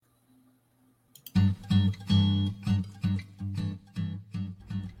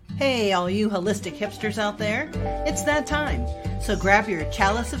Hey, all you holistic hipsters out there, it's that time. So grab your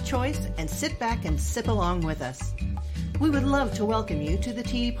chalice of choice and sit back and sip along with us. We would love to welcome you to the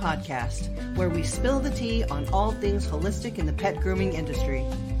Tea Podcast, where we spill the tea on all things holistic in the pet grooming industry.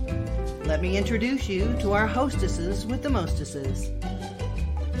 Let me introduce you to our hostesses with the mostesses.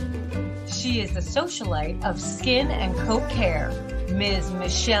 She is the socialite of skin and coat care, Ms.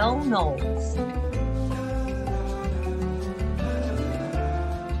 Michelle Knowles.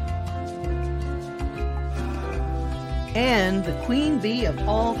 And the queen bee of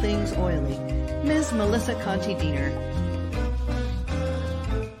all things oily, Ms. Melissa Conti-Diener.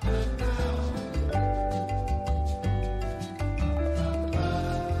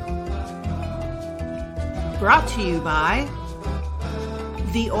 Brought to you by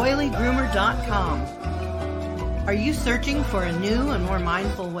theoilygroomer.com. Are you searching for a new and more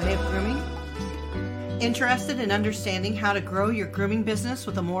mindful way of grooming? Interested in understanding how to grow your grooming business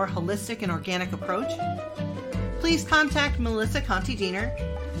with a more holistic and organic approach? Please contact Melissa Conti-Diener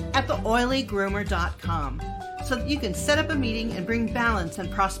at theoilygroomer.com so that you can set up a meeting and bring balance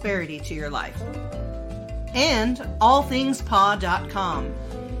and prosperity to your life. And allthingspaw.com.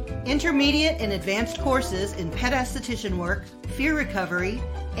 Intermediate and advanced courses in pet esthetician work, fear recovery,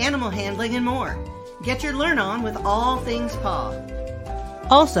 animal handling, and more. Get your learn on with All Things Paw.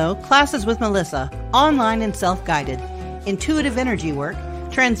 Also, classes with Melissa, online and self-guided, intuitive energy work,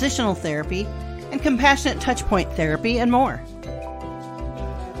 transitional therapy, and compassionate touchpoint therapy, and more.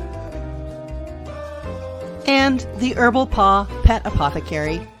 And the Herbal Paw Pet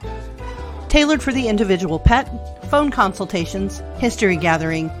Apothecary, tailored for the individual pet, phone consultations, history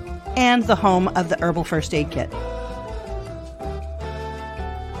gathering, and the home of the Herbal First Aid Kit.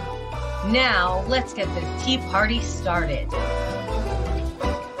 Now, let's get the tea party started.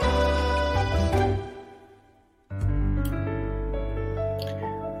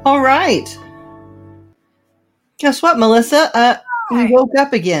 All right. Guess what, Melissa? We woke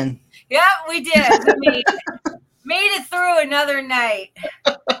up again. Yeah, we did. We made it through another night.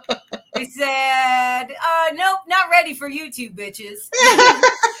 We said, nope, not ready for you two bitches.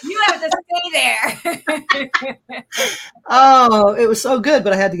 You have to stay there. Oh, it was so good,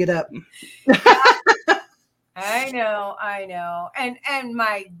 but I had to get up. I know. And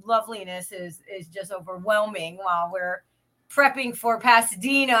my loveliness is just overwhelming while we're prepping for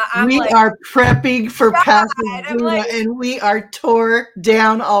Pasadena. We are prepping for Pasadena, and we are tore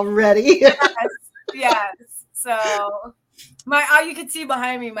down already. Yes. So you can see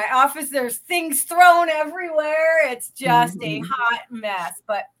behind me, my office, there's things thrown everywhere. It's just a hot mess,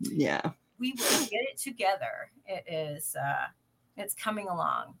 but yeah, we will get it together. It is, it's coming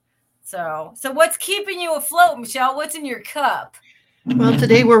along. So what's keeping you afloat, Michelle? What's in your cup? Well,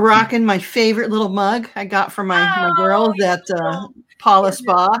 today we're rocking my favorite little mug I got from my girls at Paula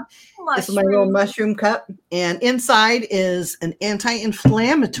Spa. This is my little mushroom cup. And inside is an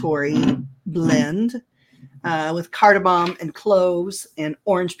anti-inflammatory blend with cardamom and cloves and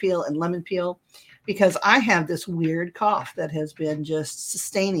orange peel and lemon peel, because I have this weird cough that has been just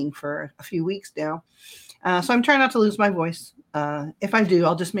sustaining for a few weeks now. So I'm trying not to lose my voice. If I do,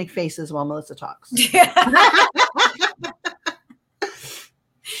 I'll just make faces while Melissa talks.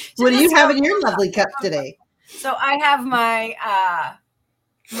 What do you have in your lovely cup today? So I have my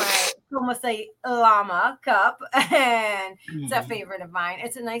como se llama cup, and it's a favorite of mine.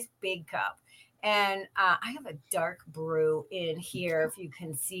 It's a nice big cup. And I have a dark brew in here, if you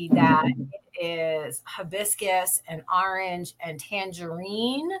can see that. It is hibiscus and orange and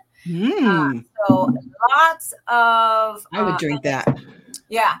tangerine. So lots of... I would drink that.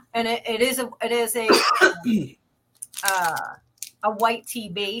 Yeah, and it is a white tea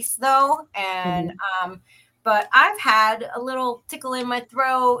base, though. And but I've had a little tickle in my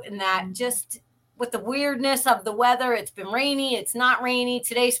throat, and that just... with the weirdness of the weather, it's been rainy, it's not rainy.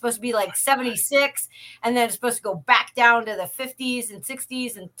 Today's supposed to be like 76, and then it's supposed to go back down to the 50s and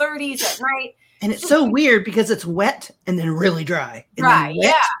 60s and 30s at night. And it's so weird because it's wet and then really dry. And then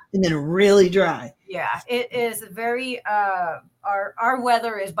wet and then really dry. Yeah, it is very, our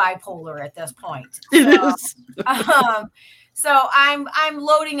weather is bipolar at this point. So I'm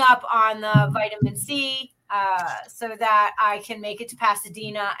loading up on the vitamin C, so that I can make it to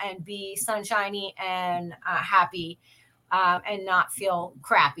Pasadena and be sunshiny and happy, and not feel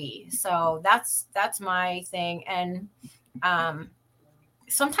crappy. So that's my thing. And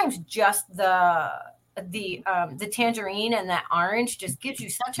sometimes just the tangerine and that orange just gives you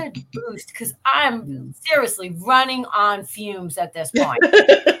such a boost, because I'm seriously running on fumes at this point.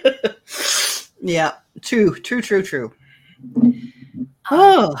 Yeah, true.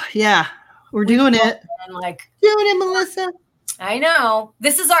 Oh, yeah. We're doing it. And doing it, Melissa. I know.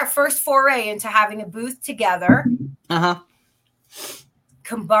 This is our first foray into having a booth together.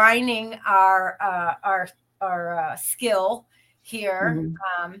 Combining our skill here.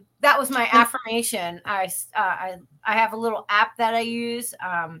 Mm-hmm. That was my affirmation. I have a little app that I use.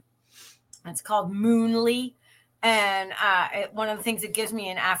 It's called Moonly. And one of the things that gives me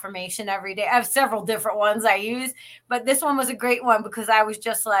an affirmation every day. I have several different ones I use, but this one was a great one because I was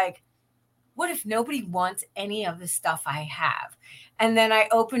just like, what if nobody wants any of the stuff I have? And then I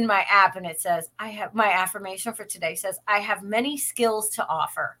opened my app and it says, I have my affirmation for today says, I have many skills to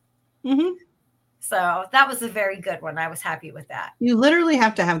offer. Mm-hmm. So that was a very good one. I was happy with that. You literally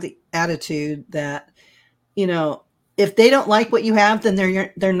have to have the attitude that, you know, if they don't like what you have, then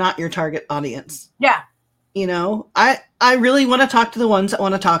they're not your target audience. Yeah. You know, I really want to talk to the ones that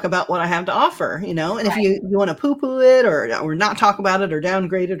want to talk about what I have to offer, you know, and if you want to poo-poo it or not talk about it or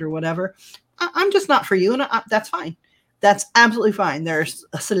downgrade it or whatever, I'm just not for you. And that's fine. That's absolutely fine. There's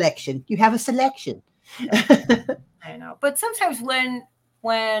a selection. You have a selection. I know. But sometimes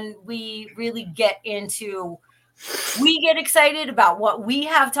when we really get into, we get excited about what we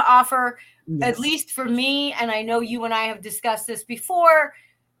have to offer, yes. At least for me, and I know you and I have discussed this before,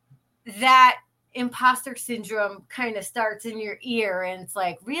 that imposter syndrome kind of starts in your ear and it's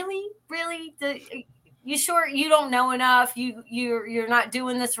like, really you sure you don't know enough, you're not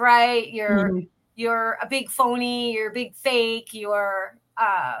doing this right, you're a big phony, you're a big fake, you're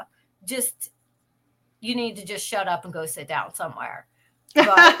just, you need to just shut up and go sit down somewhere. But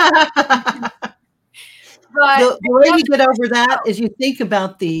the way you get over that is you think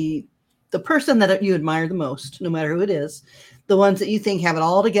about the person that you admire the most, no matter who it is, the ones that you think have it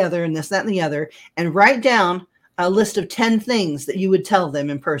all together and this, that, and the other, and write down a list of 10 things that you would tell them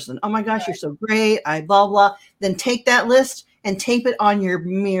in person. Oh my gosh, you're so great. I blah, blah. Then take that list and tape it on your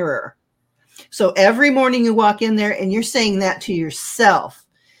mirror. So every morning you walk in there and you're saying that to yourself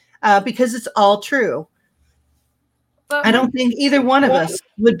because it's all true. But I don't think either one of us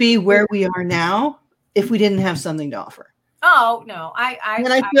would be where we are now if we didn't have something to offer. Oh, no.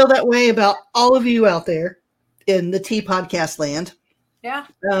 I feel that way about all of you out there in the Tea Podcast land. Yeah.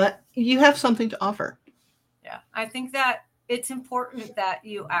 You have something to offer. Yeah. I think that it's important that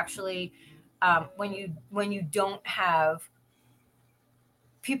you actually, when you don't have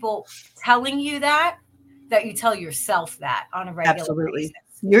people telling you that you tell yourself that on a regular basis.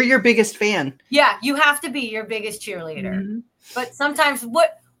 You're your biggest fan. Yeah. You have to be your biggest cheerleader. Mm-hmm. But sometimes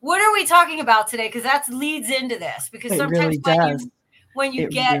what are we talking about today? Because that leads into this. Because sometimes when you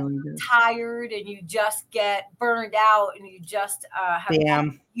get tired and you just get burned out and you just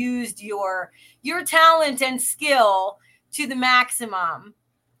have used your talent and skill to the maximum.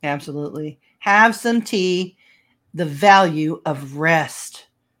 Absolutely. Have some tea. The value of rest.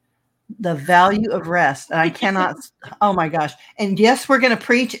 The value of rest. And I cannot, oh my gosh. And yes, we're going to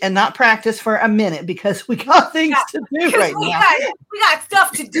preach and not practice for a minute because we got things to do right now. We got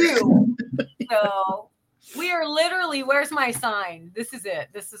stuff to do. So we are literally, where's my sign? This is it.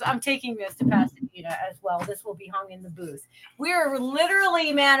 I'm taking this to Pasadena as well. This will be hung in the booth. We are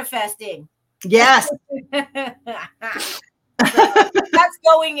literally manifesting. Yes. That's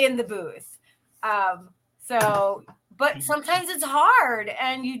going in the booth. But sometimes it's hard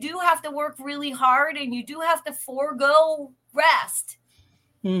and you do have to work really hard and you do have to forego rest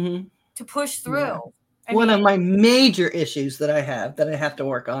to push through. Yeah. One of my major issues that I have to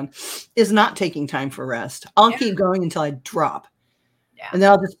work on is not taking time for rest. I'll keep going until I drop. Yeah. And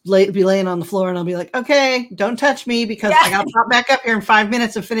then I'll just be laying on the floor and I'll be like, okay, don't touch me because I got to pop back up here in 5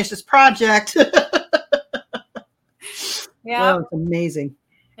 minutes and finish this project. Yeah. Oh, it's amazing.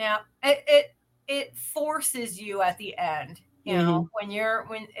 Yeah. It forces you at the end, you know, when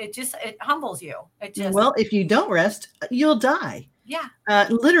it humbles you. Well, if you don't rest, you'll die. Yeah.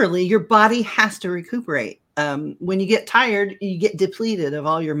 Literally, your body has to recuperate. When you get tired, you get depleted of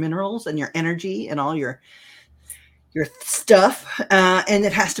all your minerals and your energy and all your stuff, and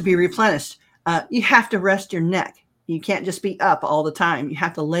it has to be replenished. You have to rest your neck. You can't just be up all the time. You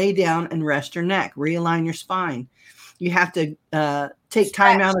have to lay down and rest your neck, realign your spine. You have to take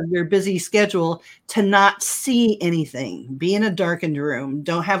time out of your busy schedule to not see anything. Be in a darkened room.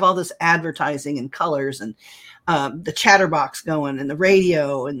 Don't have all this advertising and colors and the chatterbox going and the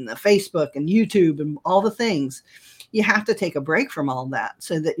radio and the Facebook and YouTube and all the things. You have to take a break from all that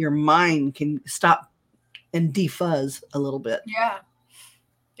so that your mind can stop and defuzz a little bit. Yeah.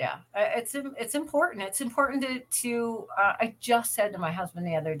 Yeah. It's important. It's important to I just said to my husband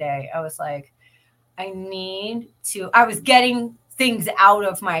the other day, I was like, I was getting things out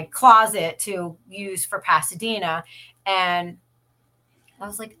of my closet to use for Pasadena. And I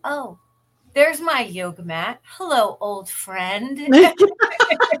was like, oh, There's my yoga mat. Hello, old friend.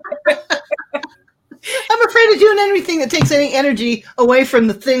 I'm afraid of doing anything that takes any energy away from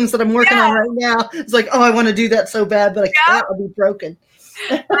the things that I'm working on right now. It's like, oh, I want to do that so bad, but I can't. I'll be broken.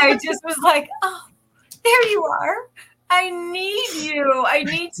 I just was like, oh, there you are. I need you. I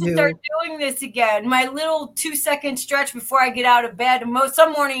need to start doing this again. My little 2-second stretch before I get out of bed.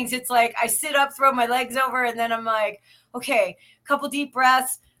 Some mornings it's like I sit up, throw my legs over, and then I'm like, okay, a couple deep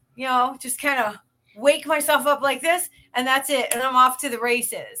breaths, just kind of wake myself up like this, and that's it. And I'm off to the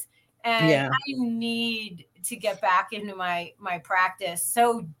races. And I need to get back into my practice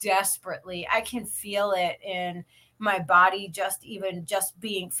so desperately. I can feel it in my body, just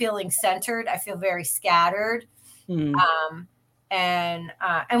feeling centered. I feel very scattered. And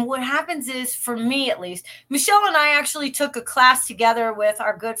what happens is, for me at least, Michelle and I actually took a class together with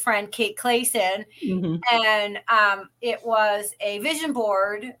our good friend Kate Clayson, and it was a vision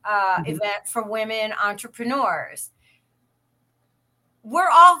board event for women entrepreneurs.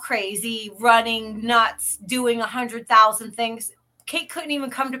 We're all crazy, running nuts, doing 100,000 things. Kate couldn't even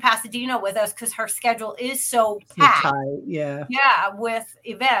come to Pasadena with us because her schedule is so packed. Yeah, with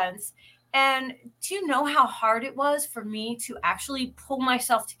events. And do you know how hard it was for me to actually pull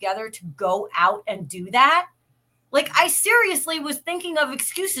myself together to go out and do that? Like, I seriously was thinking of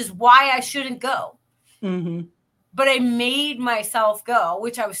excuses why I shouldn't go. But I made myself go,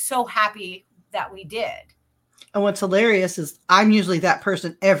 which I was so happy that we did. And what's hilarious is I'm usually that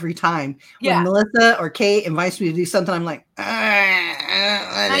person every time. When Melissa or Kate invites me to do something, I'm like,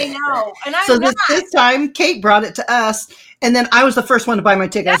 I know. And so this time, Kate brought it to us. And then I was the first one to buy my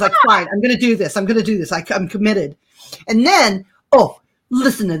ticket. I was like, fine, I'm going to do this. I'm committed. And then,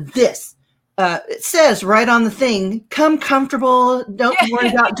 listen to this. It says right on the thing, come comfortable. Don't worry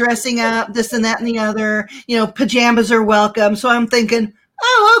about dressing up, this and that and the other. Pajamas are welcome. So I'm thinking,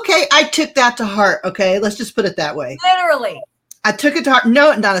 oh, okay. I took that to heart. Okay. Let's just put it that way. Literally. I took it to heart.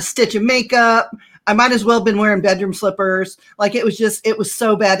 No, not a stitch of makeup. I might as well have been wearing bedroom slippers. Like, it was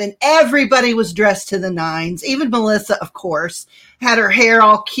so bad. And everybody was dressed to the nines. Even Melissa, of course, had her hair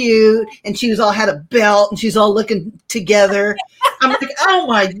all cute, and she had a belt, and she's all looking together. I'm like, oh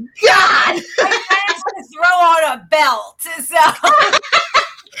my God. I managed to throw on a belt. So.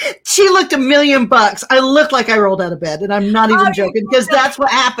 She looked $1 million. I looked like I rolled out of bed, and I'm not even joking, because that's what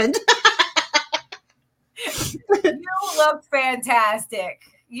happened. You look fantastic.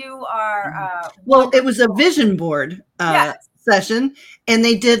 You are it was a vision board session, and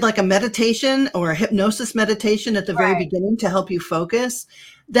they did like a meditation or a hypnosis meditation at the very beginning to help you focus.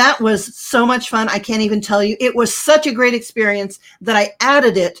 That was so much fun. I can't even tell you. It was such a great experience that I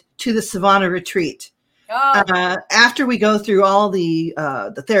added it to the Savannah retreat. After we go through all the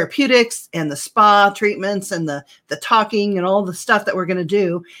therapeutics and the spa treatments and the talking and all the stuff that we're going to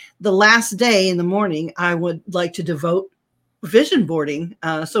do, the last day in the morning, I would like to devote vision boarding.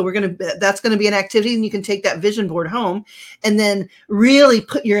 So that's going to be an activity, and you can take that vision board home and then really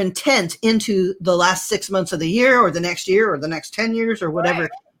put your intent into the last 6 months of the year, or the next year, or the next 10 years, or whatever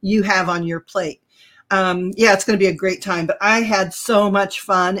you have on your plate. It's going to be a great time, but I had so much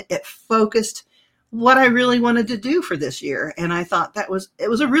fun. It focused what I really wanted to do for this year. And I thought it was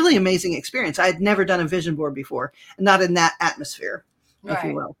a really amazing experience. I had never done a vision board before, not in that atmosphere, if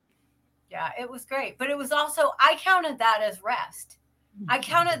you will. Yeah, it was great. But it was also, I counted that as rest. I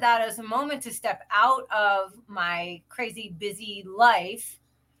counted that as a moment to step out of my crazy busy life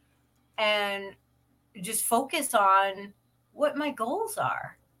and just focus on what my goals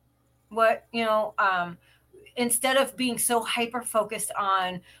are. Instead of being so hyper focused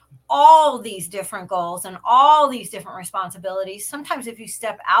on all these different goals and all these different responsibilities, sometimes if you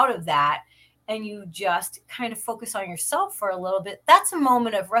step out of that and you just kind of focus on yourself for a little bit, that's a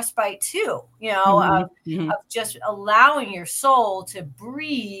moment of respite too, of just allowing your soul to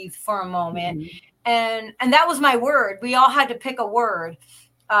breathe for a moment. And that was my word. We all had to pick a word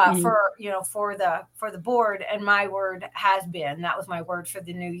for the board. And my word has been, that was my word for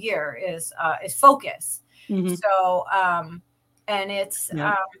the new year, is focus. So, and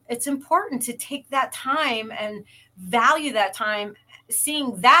it's important to take that time and value that time,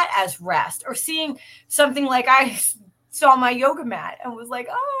 seeing that as rest, or seeing something like I saw my yoga mat and was like,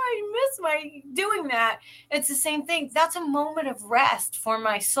 oh, I miss my doing that. It's the same thing. That's a moment of rest for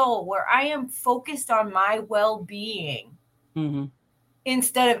my soul, where I am focused on my well-being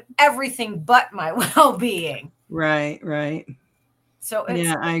instead of everything but my well-being. Right. So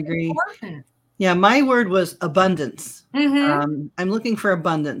I agree. Important. Yeah, my word was abundance. I'm looking for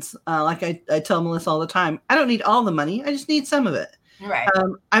abundance. Like I tell Melissa all the time, I don't need all the money. I just need some of it. Right.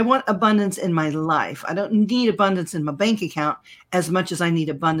 I want abundance in my life. I don't need abundance in my bank account as much as I need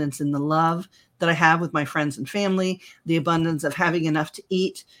abundance in the love that I have with my friends and family, the abundance of having enough to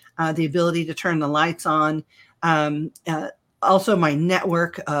eat, the ability to turn the lights on, also my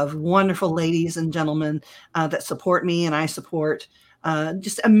network of wonderful ladies and gentlemen that support me and I support.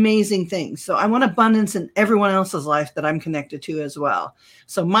 Just amazing things. So I want abundance in everyone else's life that I'm connected to as well.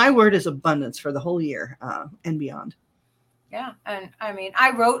 So my word is abundance for the whole year and beyond. Yeah. And I mean,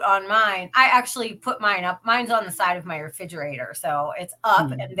 I wrote on mine. I actually put mine up. Mine's on the side of my refrigerator. So it's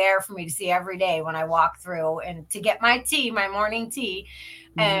up and there for me to see every day when I walk through and to get my tea, my morning tea.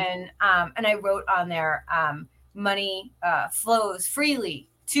 And I wrote on there, money flows freely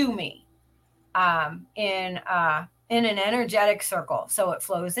to me in an energetic circle. So it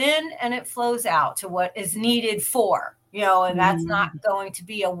flows in and it flows out to what is needed for, and that's not going to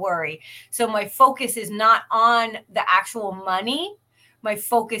be a worry. So my focus is not on the actual money. My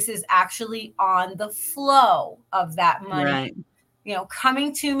focus is actually on the flow of that money,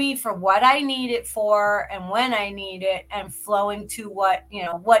 coming to me for what I need it for and when I need it, and flowing to what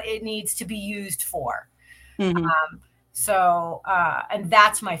it needs to be used for. So, and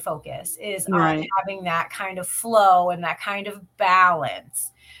that's my focus is on having that kind of flow and that kind of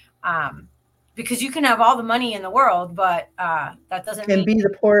balance. Because you can have all the money in the world, but that doesn't mean be the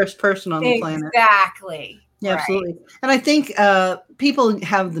poorest person on the planet. Exactly. Yeah, absolutely. And I think people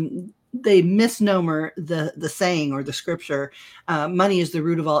have they misnomer the saying or the scripture, money is the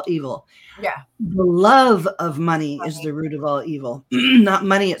root of all evil. Yeah. The love of money is the root of all evil, not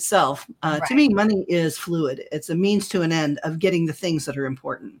money itself. To me, money is fluid. It's a means to an end of getting the things that are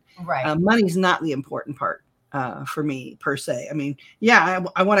important. Right. Money's not the important part for me per se. I mean, yeah,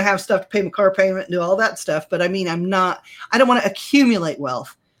 I want to have stuff to pay my car payment and do all that stuff. But I mean, I don't want to accumulate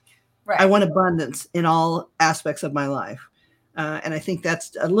wealth. Right. I want abundance in all aspects of my life. And I think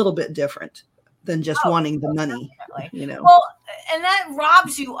that's a little bit different than just wanting the money, Well, and that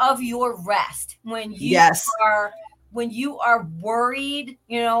robs you of your rest when you are worried,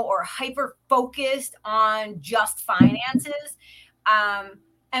 or hyper focused on just finances.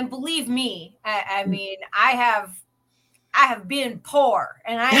 And believe me, I mean, I have been poor,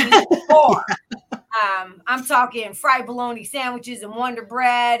 and I mean poor. I'm talking fried bologna sandwiches and Wonder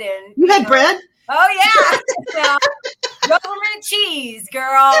Bread, and you had bread. Oh yeah. Government cheese,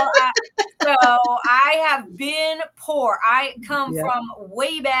 girl. So I have been poor. I come from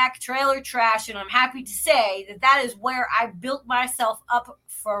way back trailer trash, and I'm happy to say that is where I built myself up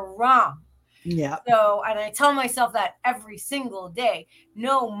from. Yeah. So, and I tell myself that every single day.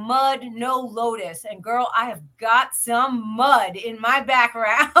 No mud, no lotus. And girl, I have got some mud in my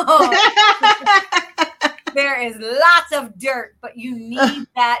background. There is lots of dirt, but you need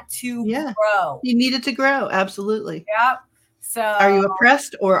that to grow. You need it to grow. Absolutely. Yep. So are you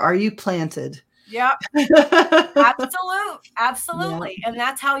oppressed or are you planted? Yep. Absolutely. Yep. And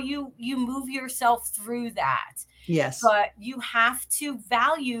that's how you move yourself through that. Yes. But you have to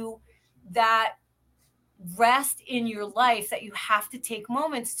value that rest in your life, that you have to take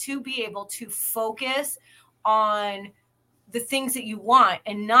moments to be able to focus on the things that you want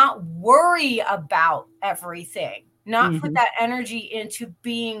and not worry about everything, not put that energy into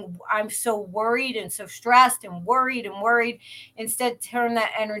being, I'm so worried and so stressed and worried. Instead, turn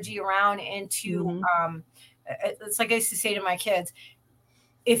that energy around into, it's like I used to say to my kids,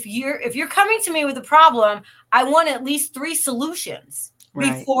 if you're coming to me with a problem, I want at least 3 solutions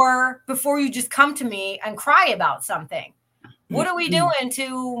before you just come to me and cry about something. What are we doing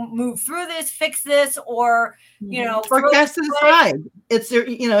to move through this, fix this, or, or cast it aside? It's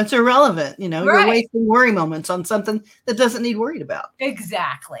irrelevant. You're wasting worry moments on something that doesn't need worried about.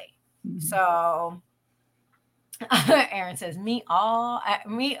 Exactly. So Aaron says, me all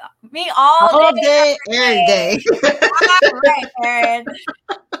day, every day. All right, Aaron.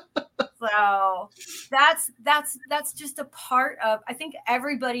 So that's just a part of, I think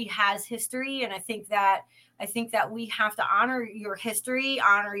everybody has history. And I think that we have to honor your history,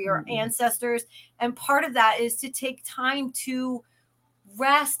 honor your ancestors. And part of that is to take time to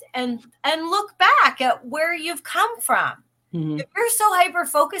rest and look back at where you've come from. If you're so hyper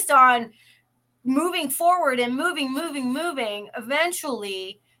focused on moving forward and moving,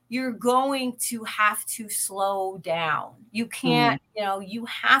 eventually you're going to have to slow down. You can't, you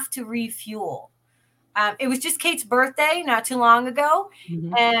have to refuel. It was just Kate's birthday not too long ago.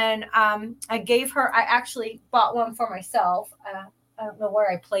 And I actually bought one for myself. I don't know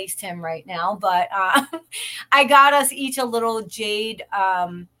where I placed him right now, but I got us each a little jade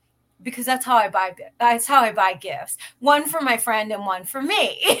because that's how I buy gifts. One for my friend and one for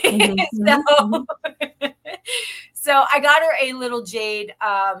me. So So I got her a little jade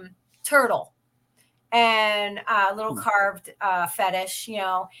turtle and a little carved fetish,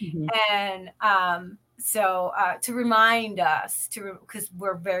 and so to remind us because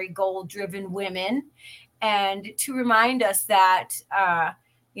we're very goal driven women, and to remind us that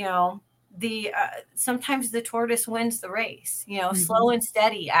sometimes the tortoise wins the race, slow and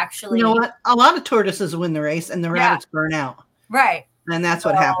steady actually. You know what? A lot of tortoises win the race and the rabbits burn out. Right. And that's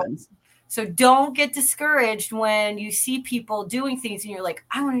what happens. So don't get discouraged when you see people doing things and you're like,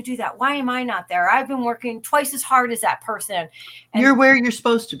 I want to do that. Why am I not there? I've been working twice as hard as that person. And you're where you're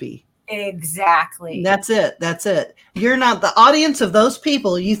supposed to be. Exactly. That's it. You're not the audience of those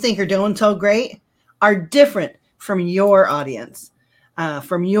people you think are doing so great are different from your audience,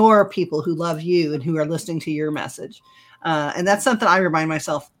 from your people who love you and who are listening to your message. And that's something I remind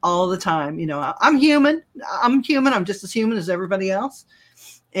myself all the time. I'm human. I'm just as human as everybody else.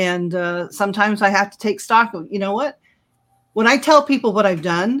 And sometimes I have to take stock of, you know what? When I tell people what I've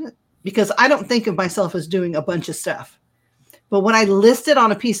done, because I don't think of myself as doing a bunch of stuff, but when I list it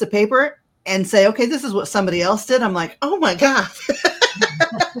on a piece of paper and say, okay, this is what somebody else did, I'm like, oh my God,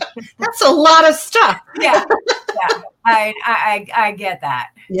 that's a lot of stuff. Yeah. I get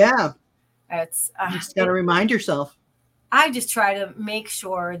that. Yeah. It's you just got to remind yourself. I just try to make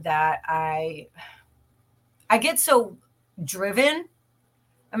sure that I get so driven.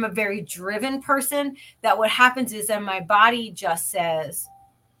 I'm a very driven person that what happens is that my body just says,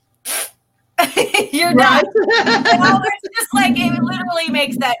 you're done. It's just like, it literally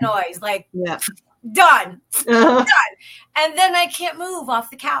makes that noise. Like, done. Done. And then I can't move off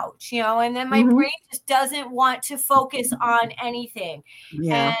the couch, and then my brain just doesn't want to focus on anything.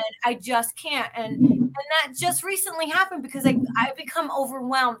 And I just can't. And that just recently happened because I become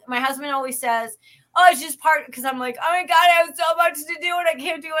overwhelmed. My husband always says, oh, it's just part, because I'm like, oh my God, I have so much to do and I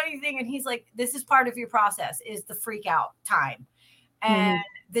can't do anything. And he's like, this is part of your process, is the freak out time. And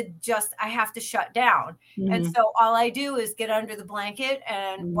I have to shut down. And so all I do is get under the blanket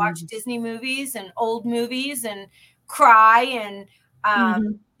and watch Disney movies and old movies and cry and,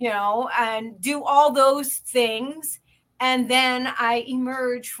 and do all those things. And then I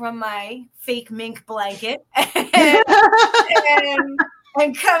emerge from my fake mink blanket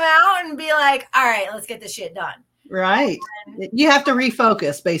and come out and be like, all right, let's get this shit done. Right. You have to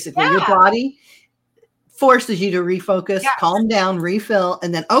refocus, basically. Your body forces you to refocus, calm down, refill.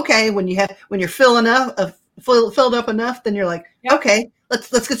 And then, okay, when you're filled up enough, then you're like, okay,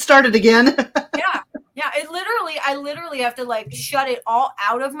 let's get started again. I literally have to like shut it all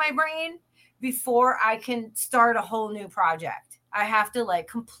out of my brain before I can start a whole new project. I have to like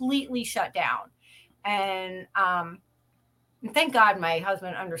completely shut down. And, thank God my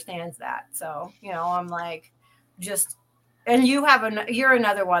husband understands that. So, I'm like, and you're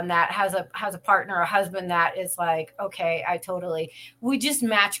another one that has a partner, a husband that is like, okay, we just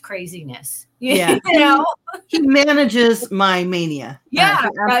match craziness. Yeah. He manages my mania. Yeah. He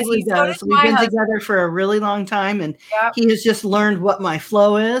absolutely does. We've been together for a really long time and he has just learned what my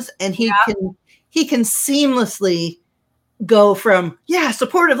flow is, and he can seamlessly go from,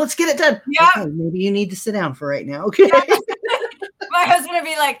 supportive, let's get it done. Yeah. Okay, maybe you need to sit down for right now. Okay. My husband would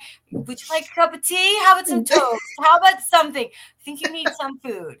be like, would you like a cup of tea? How about some toast? How about something? I think you need some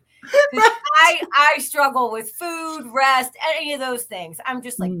food. I struggle with food, rest, any of those things. I'm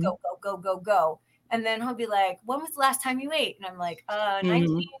just like, go, go, go, go, go. And then he'll be like, when was the last time you ate? And I'm like,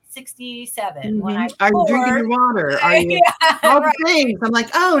 1967. When are you drinking your water? Are you all the things? I'm like,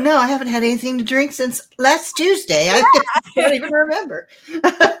 oh no, I haven't had anything to drink since last Tuesday. I can't even remember.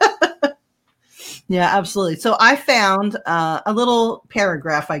 Yeah, absolutely. So I found a little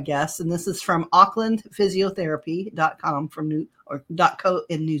paragraph, I guess, and this is from aucklandphysiotherapy.com .co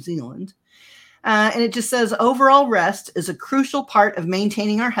in New Zealand. And it just says, overall rest is a crucial part of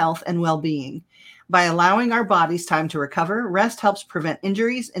maintaining our health and well-being. By allowing our bodies time to recover, rest helps prevent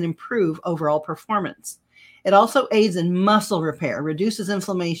injuries and improve overall performance. It also aids in muscle repair, reduces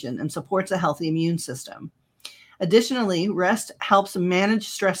inflammation, and supports a healthy immune system. Additionally, rest helps manage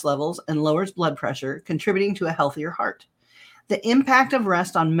stress levels and lowers blood pressure, contributing to a healthier heart. The impact of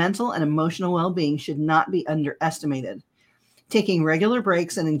rest on mental and emotional well-being should not be underestimated. Taking regular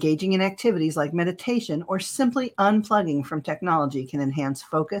breaks and engaging in activities like meditation or simply unplugging from technology can enhance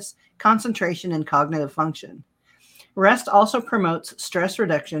focus, concentration, and cognitive function. Rest also promotes stress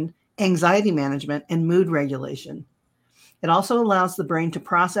reduction, anxiety management, and mood regulation. It also allows the brain to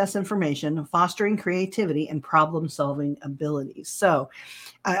process information, fostering creativity and problem-solving abilities. So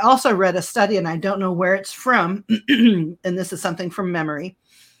I also read a study, and I don't know where it's from, and this is something from memory.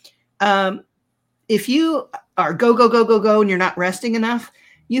 If you are go, go, go, go, go, and you're not resting enough,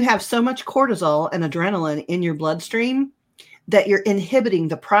 you have so much cortisol and adrenaline in your bloodstream that you're inhibiting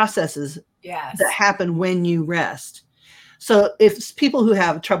the processes that happen when you rest. So if people who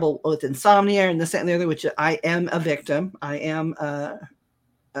have trouble with insomnia and this, that, and the other, which I am a victim, I am a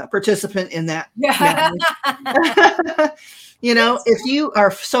participant in that. You know, if you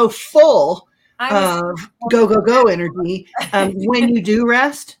are so full of go energy, when you do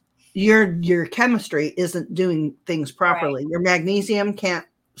rest, your chemistry isn't doing things properly. Your magnesium can't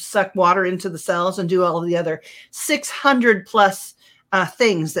suck water into the cells and do all of the other 600 plus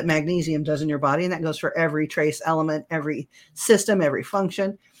things that magnesium does in your body. And that goes for every trace element, every system, every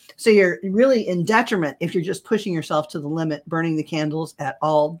function. So you're really in detriment if you're just pushing yourself to the limit, burning the candles at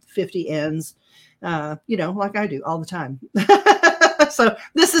all 50 ends, you know, like I do all the time. So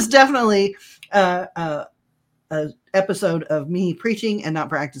this is definitely a episode of me preaching and not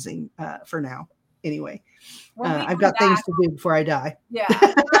practicing for now. Anyway, I've got things to do before I die. Yeah.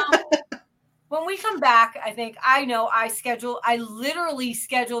 When we come back, I think I literally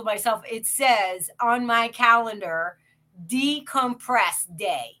scheduled myself. It says on my calendar, decompress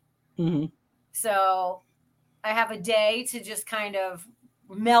day. Mm-hmm. So I have a day to just kind of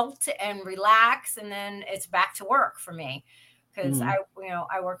melt and relax, and then it's back to work for me. Because I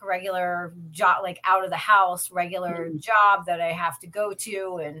work a regular job, like out of the house, regular job that I have to go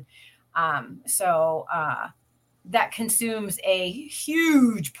to. And so that consumes a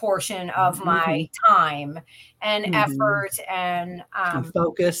huge portion of my time and effort and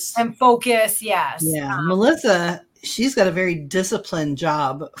focus. Yes. Yeah. Melissa, she's got a very disciplined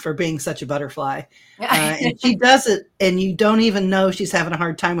job for being such a butterfly. And she does it, and you don't even know she's having a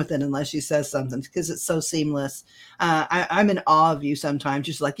hard time with it unless she says something, because it's so seamless. I'm in awe of you sometimes.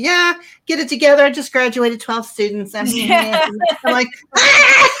 Just like, yeah, get it together. I just graduated 12 students. I'm like,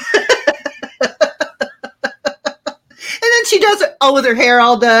 ah! And then she does it all with her hair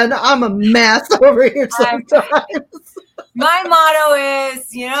all done. I'm a mess over here sometimes. My motto is,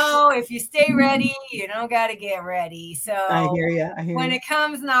 if you stay ready, you don't got to get ready. So I hear you. When it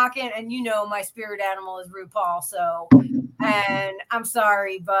comes knocking, and my spirit animal is RuPaul. So, and I'm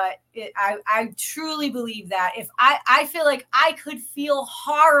sorry, but I truly believe that if I feel like I could feel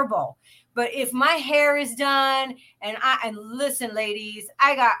horrible, but if my hair is done and listen, ladies,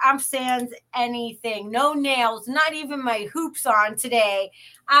 I'm sans anything, no nails, not even my hoops on today.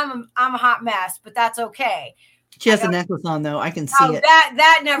 I'm a hot mess, but that's okay. She has a necklace on, though. I can see it.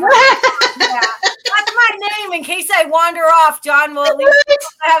 That never. Yeah. That's my name. In case I wander off, John will at least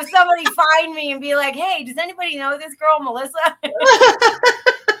have somebody find me and be like, "Hey, does anybody know this girl, Melissa?"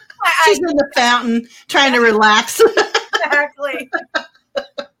 She's in the fountain trying to relax. Exactly.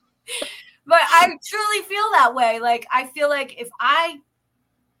 But I truly feel that way. Like, I feel like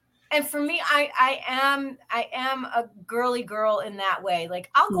and for me, I am a girly girl in that way.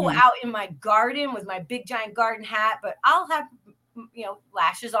 Like, I'll go out in my garden with my big giant garden hat, but I'll have,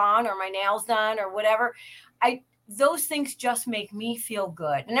 lashes on or my nails done or whatever. Those things just make me feel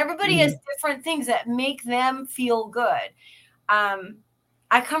good. And everybody has different things that make them feel good.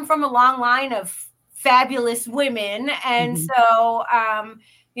 I come from a long line of fabulous women. And so,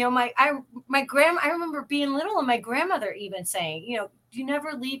 my grandma, I remember being little and my grandmother even saying, you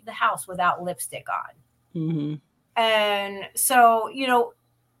never leave the house without lipstick on. And so,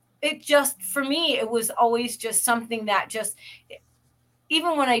 it just, for me, it was always just something that just,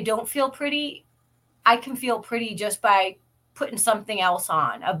 even when I don't feel pretty, I can feel pretty just by putting something else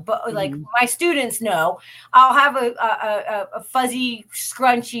on. Like my students know, I'll have a fuzzy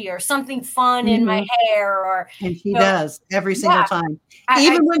scrunchie or something fun in my hair, and she does every single time.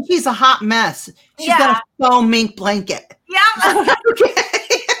 Even when she's a hot mess, she's got a faux mink blanket. Yeah.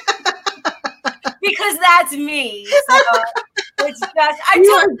 Because that's me. So it's just,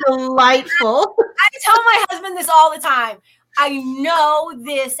 you are delightful. I tell my husband this all the time. I know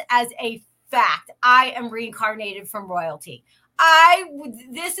this as a fact. I am reincarnated from royalty.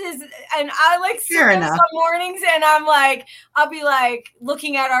 This is, and I like sit there some mornings and I'll be like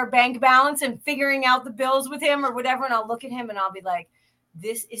looking at our bank balance and figuring out the bills with him or whatever. And I'll look at him and I'll be like,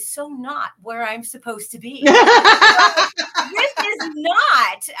 this is so not where I'm supposed to be. This is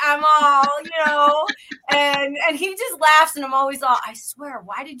not. I'm all, and he just laughs and I'm always all, I swear,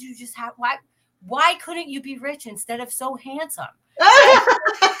 why did you just why couldn't you be rich instead of so handsome?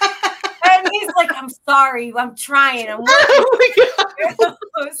 And he's like, I'm sorry, I'm trying. I'm working.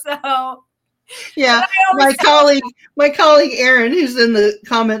 So yeah, my colleague Erin, who's in the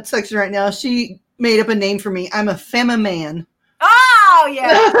comment section right now, she made up a name for me. I'm a femi-man. Oh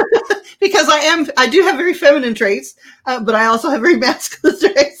yeah, because I do have very feminine traits, but I also have very masculine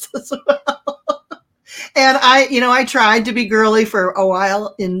traits as well. And I tried to be girly for a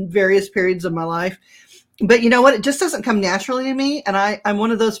while in various periods of my life. But you know what? It just doesn't come naturally to me. And I'm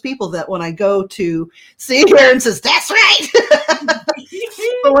one of those people that when I go to see Aaron says, that's right.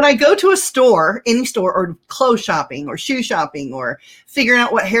 But when I go to a store, any store, or clothes shopping or shoe shopping or figuring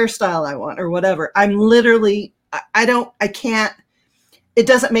out what hairstyle I want or whatever, I'm literally, I can't, it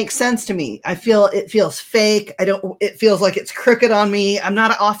doesn't make sense to me. It feels fake. It feels like it's crooked on me. I'm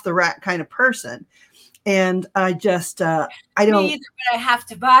not an off the rack kind of person. And I just, I don't. Me either, but I have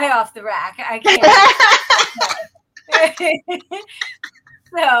to buy off the rack. I can't.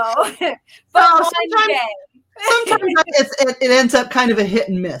 So, but sometimes it ends up kind of a hit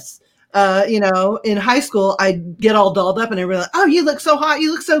and miss. In high school, I'd get all dolled up and everybody like, oh, you look so hot.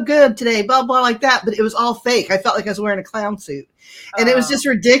 You look so good today, blah, blah, like that. But it was all fake. I felt like I was wearing a clown suit. And it was just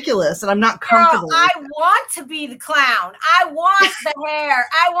ridiculous. And I'm not comfortable. Girl, I want to be the clown. I want the hair.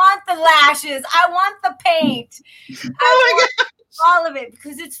 I want the lashes. I want the paint. I want all of it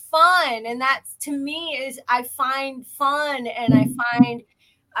because it's fun. And that's, to me, I find fun and I find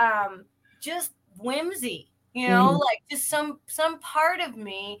just whimsy, like just some part of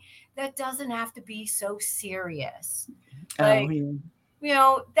me that doesn't have to be so serious. Like,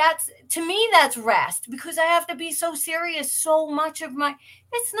 that's, to me, that's rest because I have to be so serious. So much of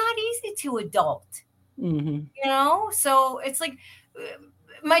it's not easy to adult, so it's like,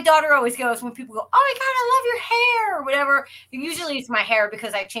 my daughter always goes when people go, oh my God, I love your hair or whatever. Usually it's my hair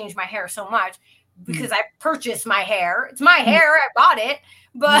because I change my hair so much because I purchased my hair. It's my hair. I bought it.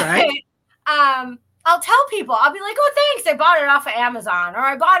 But, I'll tell people, I'll be like, oh, thanks. I bought it off of Amazon or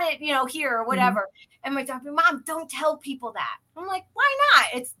I bought it, here or whatever. And my daughter, Mom, don't tell people that. I'm like, why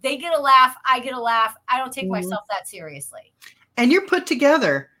not? They get a laugh. I get a laugh. I don't take myself that seriously. And you're put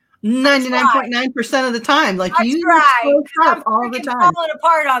together 99.9% of the time. Like you so sharp all the time. Falling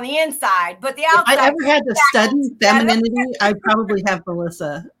apart on the inside, but the outside. If I ever had to study femininity, I'd probably have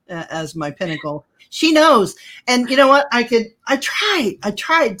Melissa as my pinnacle. She knows. And you know what? I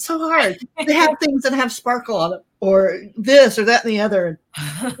tried so hard to have things that have sparkle on it or this or that and the other.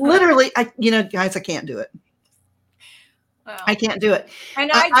 Literally, guys, I can't do it. Well, I can't do it.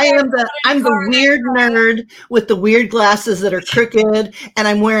 And I'm the weird nerd with the weird glasses that are crooked and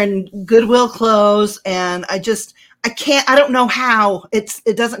I'm wearing Goodwill clothes and I don't know how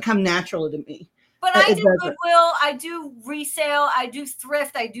it doesn't come naturally to me. But I do Goodwill, I do resale, I do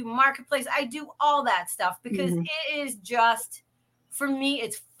thrift, I do marketplace, I do all that stuff because it is just, for me,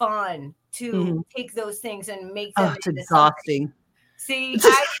 it's fun to take those things and make them. Oh, it's exhausting. See,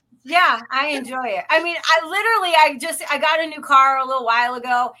 I enjoy it. I mean, I got a new car a little while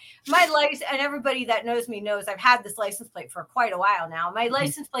ago. My license, and everybody that knows me knows I've had this license plate for quite a while now. My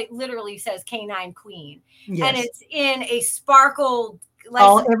license plate literally says K9 Queen. Yes. And it's in a sparkled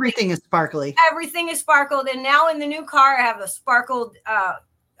everything is sparkly. Everything is sparkled. And now in the new car, I have a sparkled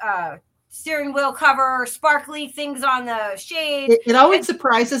steering wheel cover, sparkly things on the shade. It always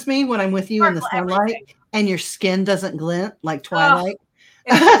surprises me when I'm with you in the sunlight and your skin doesn't glint like Twilight.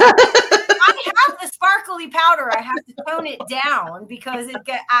 I have the sparkly powder. I have to tone it down because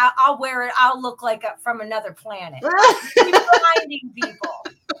I'll wear it. I'll look like from another planet. Blinding people.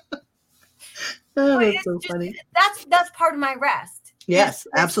 Oh, that's so funny. That's part of my rest. Yes,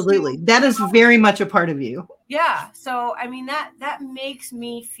 absolutely. That is very much a part of you. Yeah. So, I mean, that makes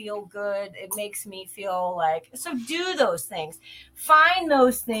me feel good. It makes me feel like, so do those things. Find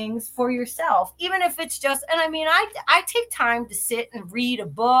those things for yourself, even if it's just, and I mean, I take time to sit and read a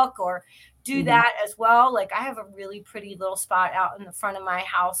book or do that as well. Like I have a really pretty little spot out in the front of my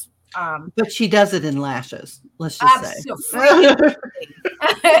house. But she does it in lashes. Let's just say.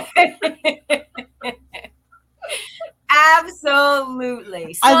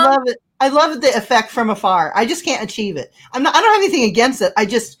 Absolutely. I love it. I love the effect from afar. I just can't achieve it. I don't have anything against it.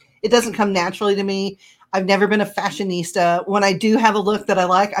 It doesn't come naturally to me. I've never been a fashionista. When I do have a look that I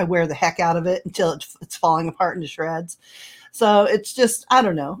like, I wear the heck out of it until it's falling apart into shreds. So it's just, I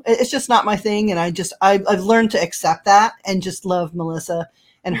don't know. It's just not my thing. And I've learned to accept that and just love Melissa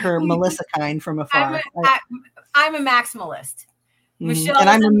and her Melissa kind from afar. I'm a maximalist. Michelle, and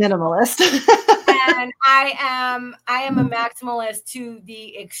I'm a minimalist. And I am a maximalist to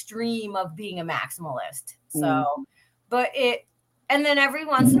the extreme of being a maximalist. So, and then every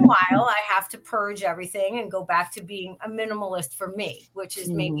once in a while I have to purge everything and go back to being a minimalist for me, which is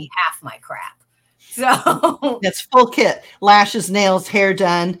maybe half my crap. So that's full kit: lashes, nails, hair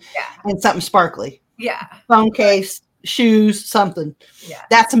done, and something sparkly. Yeah. Phone case, shoes, something. Yeah.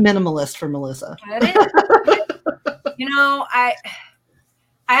 That's a minimalist for Melissa. That is.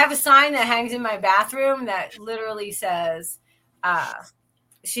 I have a sign that hangs in my bathroom that literally says,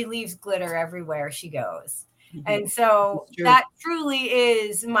 she leaves glitter everywhere she goes. Mhm. And so It's true. that truly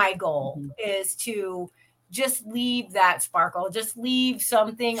is my goal, Mhm. is to just leave that sparkle, just leave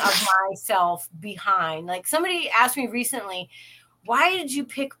something of myself behind. Like somebody asked me recently, why did you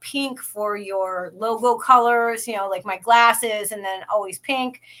pick pink for your logo colors? You know, like my glasses, and then always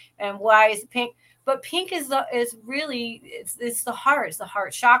pink. And why is it pink? But pink is really it's the heart. It's the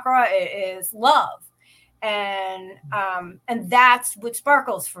heart chakra. It is love, and that's what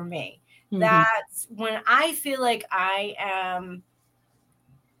sparkles for me. Mhm. That's when I feel like I am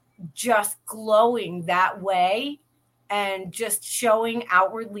just glowing that way and just showing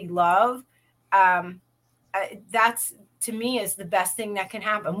outwardly love. That's, to me, is the best thing that can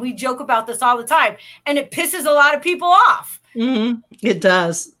happen. We joke about this all the time, and it pisses a lot of people off. Mhm. It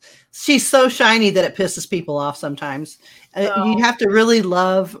does. She's so shiny that it pisses people off sometimes. You have to really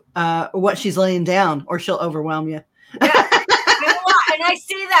love what she's laying down, or she'll overwhelm you. Yeah. And I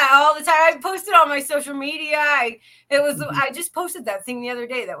say that all the time. I posted on my social media. I just posted that thing the other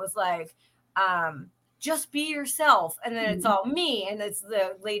day that was like, just be yourself. And then it's all me. And it's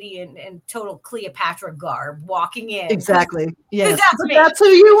the lady in total Cleopatra garb walking in. Exactly. Yes. That's me. That's who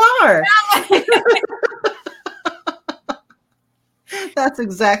you are. That's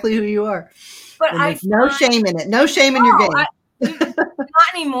exactly who you are. But no shame in it. No shame in your game.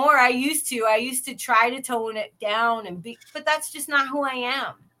 Not anymore. I used to try to tone it down but that's just not who I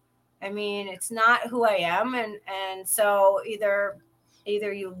am. I mean, it's not who I am. And so either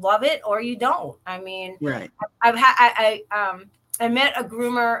you love it or you don't. I mean, right. I met a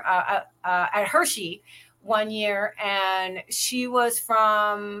groomer at Hershey one year, and she was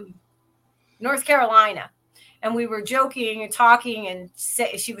from North Carolina. And we were joking and talking, and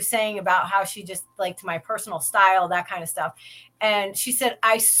she was saying about how she just liked my personal style, that kind of stuff. And she said,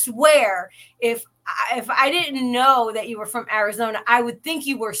 I swear, if I didn't know that you were from Arizona, I would think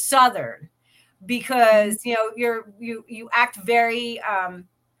you were Southern, because, you know, you act very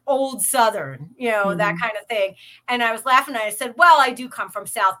old Southern, you know, that kind of thing. And I was laughing, and I said, well, I do come from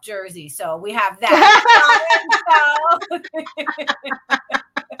South Jersey, so we have that.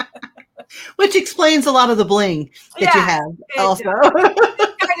 Which explains a lot of the bling that you have also.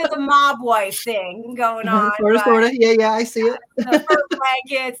 Kind of the mob wife thing going on. Sort of. Yeah, I see it. The fur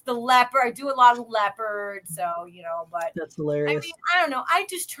blankets, the leopard. I do a lot of leopard, so, you know, but that's hilarious. I mean, I don't know. I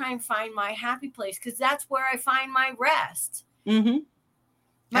just try and find my happy place, because that's where I find my rest.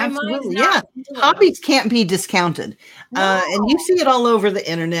 Absolutely. Yeah. Hobbies can't be discounted. No. And you see it all over the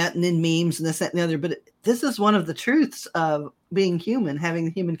internet and in memes and this, that, and the other, but this is one of the truths of being human, having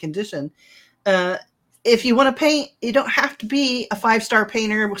the human condition. If you want to paint, you don't have to be a 5-star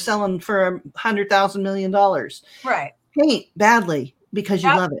painter selling for $100,000 million. Right. Paint badly because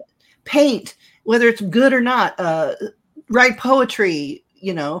you love it. Paint, whether it's good or not, write poetry,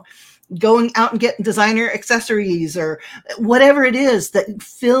 you know, going out and getting designer accessories or whatever it is that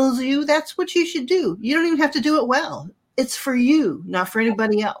fills you. That's what you should do. You don't even have to do it well. It's for you, not for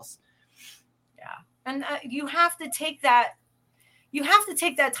anybody else. Yeah. And you have to take that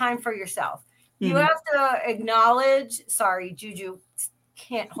time for yourself. You have to acknowledge, sorry, Juju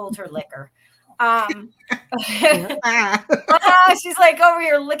can't hold her liquor. She's like over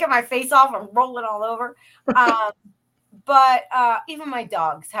here licking my face off and rolling all over. But even my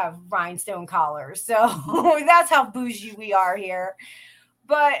dogs have rhinestone collars, so that's how bougie we are here.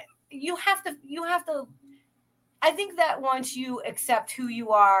 But you have to. I think that once you accept who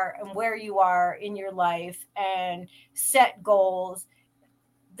you are and where you are in your life and set goals,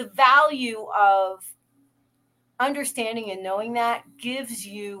 the value of understanding and knowing that gives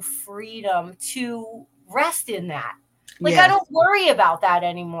you freedom to rest in that. Like, I don't worry about that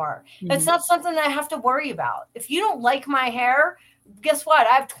anymore. It's not something that I have to worry about. If you don't like my hair, guess what?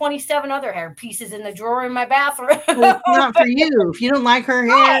 I have 27 other hair pieces in the drawer in my bathroom. Well, it's not for you. If you don't like her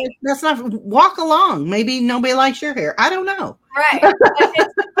hair, that's not. Walk along. Maybe nobody likes your hair. I don't know. Right.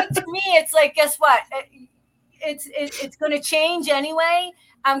 But to me, it's like, guess what? It's going to change anyway.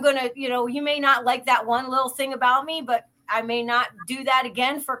 I'm going to, you know, you may not like that one little thing about me, but I may not do that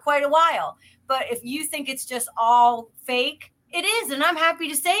again for quite a while. But if you think it's just all fake, it is. And I'm happy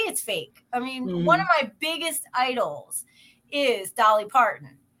to say it's fake. I mean, one of my biggest idols is Dolly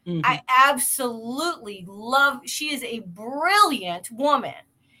Parton. I absolutely she is a brilliant woman.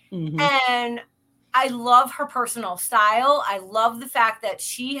 And I love her personal style. I love the fact that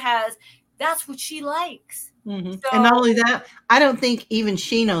that's what she likes. So, and not only that, I don't think even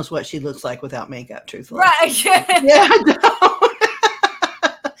she knows what she looks like without makeup, truthfully. Right. Yeah, I know.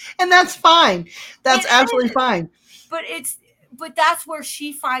 And that's fine. That's absolutely fine. But that's where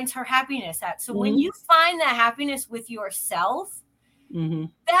she finds her happiness at. So when you find that happiness with yourself, Mm-hmm.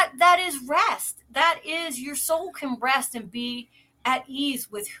 That is rest. That is, your soul can rest and be at ease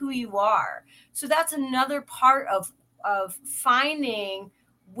with who you are. So that's another part of finding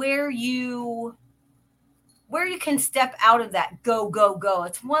where you can step out of that go, go, go.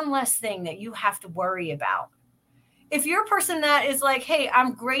 It's one less thing that you have to worry about. If you're a person that is like, hey,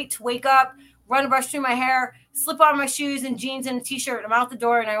 I'm great to wake up, run a brush through my hair, slip on my shoes and jeans and a t-shirt, and I'm out the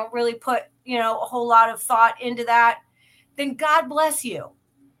door, and I don't really put, a whole lot of thought into that, then God bless you,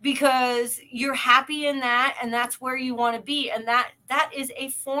 because you're happy in that, and that's where you want to be. And that is a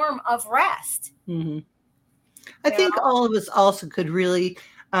form of rest. Mm-hmm. I think all of us also could really,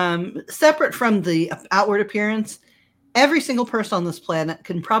 separate from the outward appearance, every single person on this planet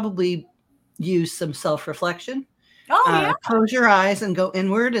can probably use some self-reflection. Oh, yeah. Close your eyes and go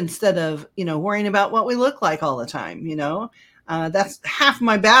inward instead of, worrying about what we look like all the time. That's half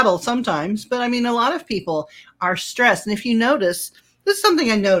my battle sometimes. But I mean, a lot of people are stressed. And if you notice, this is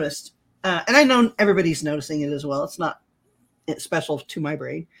something I noticed, and I know everybody's noticing it as well. It's not special to my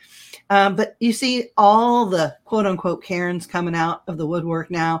brain. But you see all the quote unquote Karens coming out of the woodwork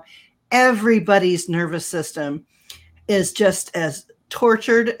now. Everybody's nervous system is just as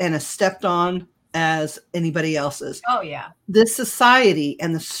tortured and as stepped on as anybody else's. Oh, yeah. This society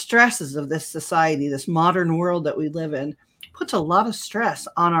and the stresses of this society, this modern world that we live in, puts a lot of stress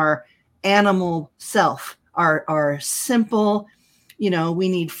on our animal self, our simple, we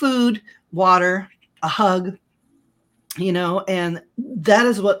need food, water, a hug, and that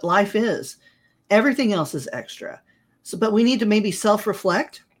is what life is. Everything else is extra. So, but we need to maybe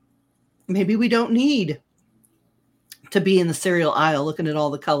self-reflect. Maybe we don't need to be in the cereal aisle looking at all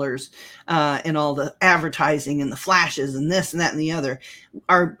the colors and all the advertising and the flashes and this and that and the other.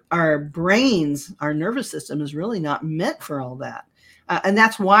 Our brains, our nervous system is really not meant for all that. And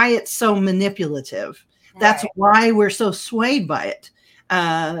that's why it's so manipulative. That's Right. why we're so swayed by it,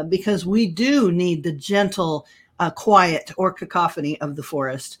 because we do need the gentle quiet or cacophony of the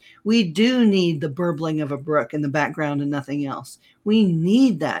forest. We do need the burbling of a brook in the background and nothing else. We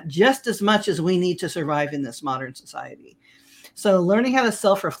need that just as much as we need to survive in this modern society. So learning how to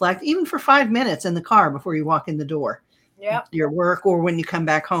self-reflect, even for 5 minutes in the car before you walk in the door, Yep. your work, or when you come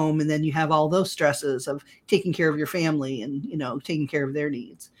back home, and then you have all those stresses of taking care of your family and, taking care of their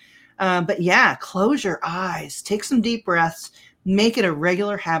needs. But yeah, close your eyes, take some deep breaths, make it a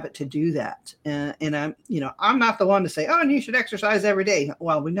regular habit to do that. And I'm not the one to say, oh, and you should exercise every day.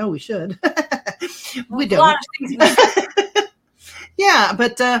 Well, we know we should. We don't. A lot of things we should. Yeah,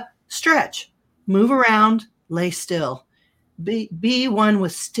 but stretch, move around, lay still, be one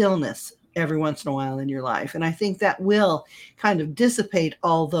with stillness every once in a while in your life. And I think that will kind of dissipate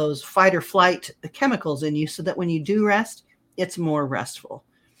all those fight or flight chemicals in you, so that when you do rest, it's more restful.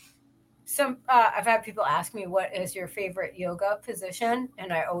 I've had people ask me, what is your favorite yoga position?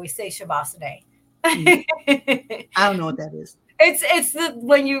 And I always say Shavasana. I don't know what that is. It's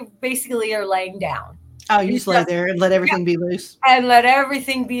when you basically are laying down. Oh, you just lay there and let everything be loose. And let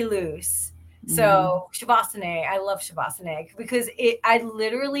everything be loose. So Shavasana, I love Shavasana because I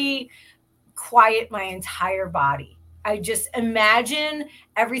literally quiet my entire body. I just imagine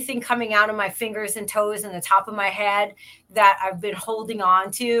everything coming out of my fingers and toes and the top of my head that I've been holding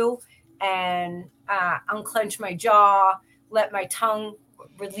on to, and unclench my jaw, let my tongue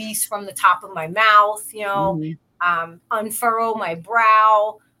release from the top of my mouth, unfurrow my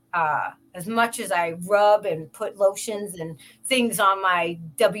brow, as much as I rub and put lotions and things on my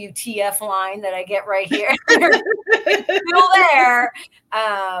WTF line that I get right here. Still there.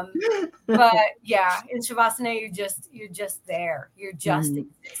 But yeah, in Shavasana, you're just there. You're just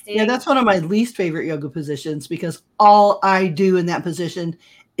existing. Yeah, that's one of my least favorite yoga positions, because all I do in that position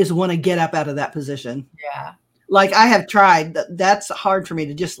is want to get up out of that position. Yeah. Like, I have tried. That's hard for me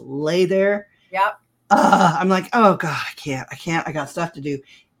to just lay there. Yep. I'm like, oh God, I can't. I got stuff to do.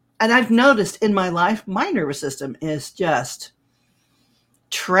 And I've noticed in my life, my nervous system is just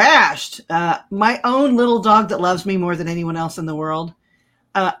trashed. My own little dog that loves me more than anyone else in the world.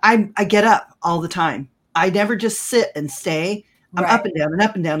 I get up all the time. I never just sit and stay. I'm up and down and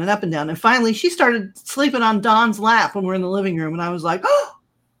up and down and up and down. And finally, she started sleeping on Dawn's lap when we're in the living room. And I was like, oh.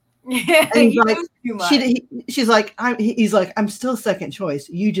 Yeah, and he's like, I'm still second choice.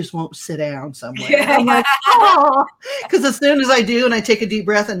 You just won't sit down somewhere. Yeah. I'm like, oh, because as soon as I do and I take a deep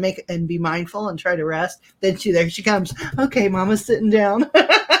breath and be mindful and try to rest, then there she comes. Okay, Mama's sitting down.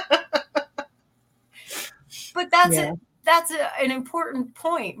 But that's an important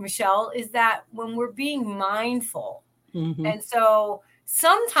point, Michelle, is that when we're being mindful, and so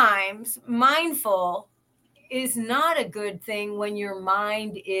sometimes mindful is not a good thing when your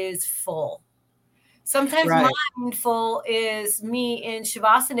mind is full. Sometimes Right. mindful is me in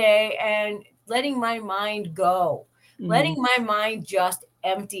Shavasana and letting my mind go, letting my mind just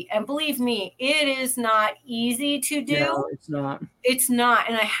empty. And believe me, it is not easy to do. No, it's not. It's not.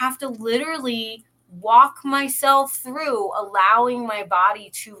 And I have to literally walk myself through allowing my body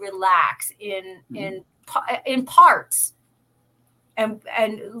to relax in parts and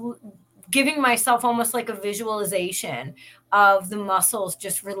giving myself almost like a visualization of the muscles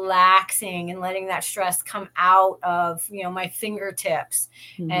just relaxing and letting that stress come out of, my fingertips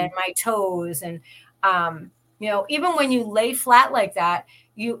and my toes. And, even when you lay flat like that,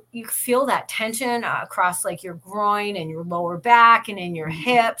 you feel that tension across like your groin and your lower back and in your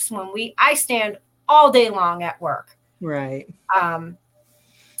hips. I stand all day long at work. Right.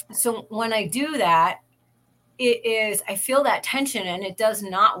 So when I do that, I feel that tension and it does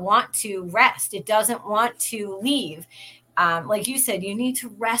not want to rest. It doesn't want to leave. Like you said, you need to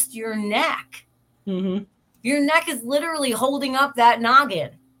rest your neck. Mm-hmm. Your neck is literally holding up that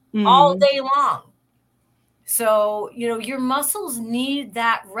noggin all day long. So, your muscles need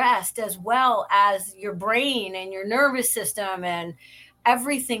that rest as well as your brain and your nervous system and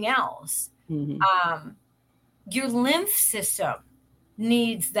everything else. Your lymph system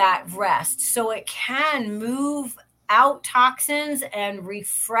needs that rest so it can move out toxins and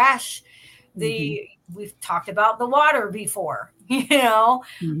refresh we've talked about the water before,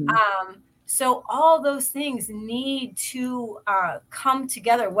 so all those things need to come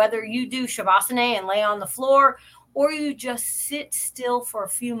together, whether you do Shavasana and lay on the floor or you just sit still for a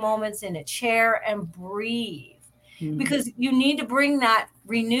few moments in a chair and breathe. Because you need to bring that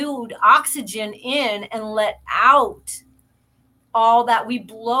renewed oxygen in and let out all that. We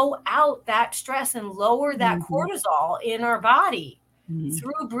blow out that stress and lower that cortisol in our body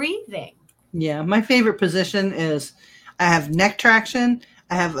through breathing. Yeah. My favorite position is I have neck traction.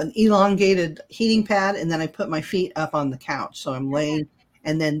 I have an elongated heating pad, and then I put my feet up on the couch. So I'm laying,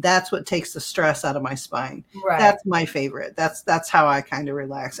 and then that's what takes the stress out of my spine. Right. That's my favorite. That's how I kind of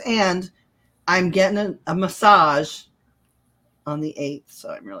relax. And I'm getting a massage on the 8th, so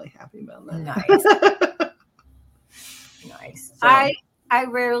I'm really happy about that. Nice. So. I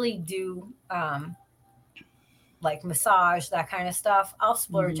rarely do like massage, that kind of stuff. I'll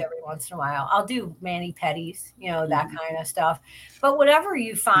splurge every once in a while. I'll do mani-pedis, that kind of stuff. But whatever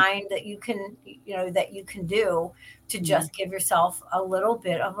you find that you can, do to just give yourself a little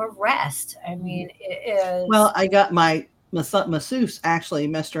bit of a rest. I mean, it is. Well, I got my masseuse actually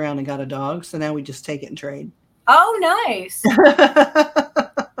messed around and got a dog, so now we just take it and trade. Oh, nice.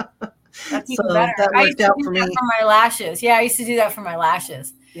 That's even better. That worked out for me. For my lashes. Yeah, I used to do that for my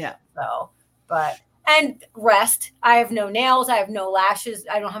lashes. Yeah. And rest. I have no nails. I have no lashes.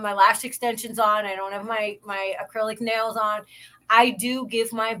 I don't have my lash extensions on. I don't have my acrylic nails on. I do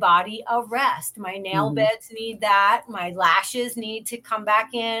give my body a rest. My nail beds need that. My lashes need to come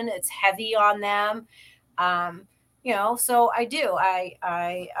back in. It's heavy on them. So I do.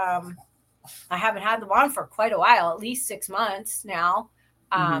 I haven't had them on for quite a while, at least 6 months now.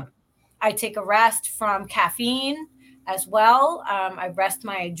 I take a rest from caffeine as well. I rest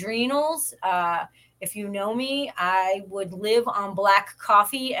my adrenals. If you know me, I would live on black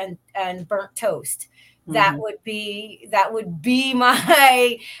coffee and burnt toast. That would be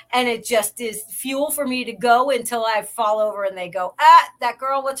my, and it just is fuel for me to go until I fall over and they go, that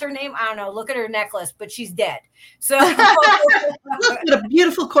girl, what's her name? I don't know. Look at her necklace, but she's dead. So look at a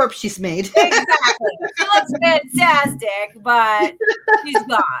beautiful corpse she's made. Exactly. She looks fantastic, but she's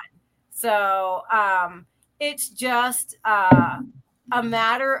gone. So it's just a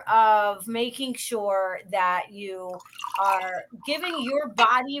matter of making sure that you are giving your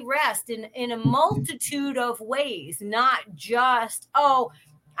body rest in a multitude of ways, not just,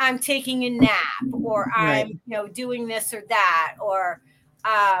 I'm taking a nap or I'm doing this or that, or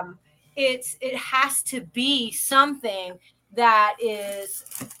it has to be something that is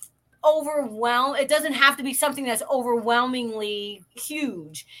it doesn't have to be something that's overwhelmingly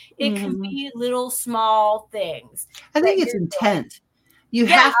huge. It can be little small things. I think it's intent. You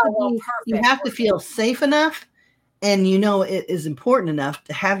have to feel safe enough, and it is important enough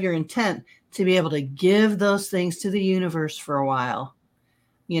to have your intent to be able to give those things to the universe for a while.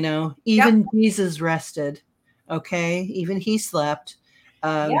 Even Jesus rested. Okay, even he slept.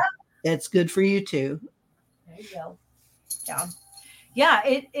 It's good for you too. There you go. Yeah,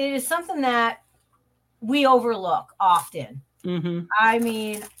 it is something that we overlook often. I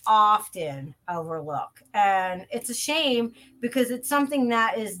mean, often overlook. And it's a shame because it's something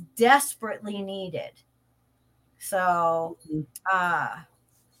that is desperately needed. So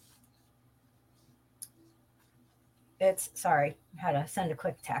It's sorry, I had to send a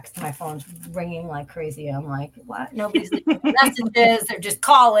quick text. My phone's ringing like crazy. I'm like, what? Nobody's leaving messages. They're just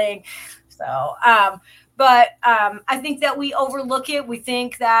calling. So, I think that we overlook it. We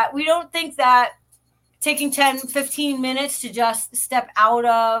don't think that taking 10, 15 minutes to just step out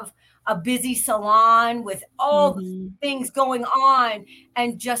of a busy salon with all the things going on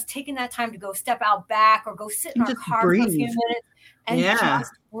and just taking that time to go step out back or go sit in our car for a few minutes and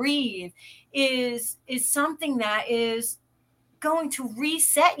just breathe is something that is going to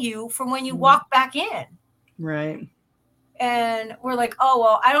reset you from when you walk back in. Right. And we're like, oh,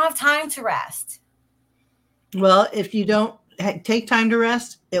 well, I don't have time to rest. Well, if you don't take time to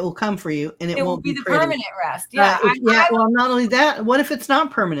rest, it will come for you, and it won't be the pretty. Permanent rest. Yeah. Well, not only that, what if it's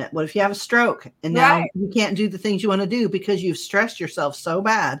not permanent? What if you have a stroke and now you can't do the things you want to do because you've stressed yourself so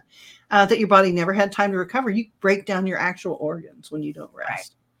bad that your body never had time to recover? You break down your actual organs when you don't rest. Right.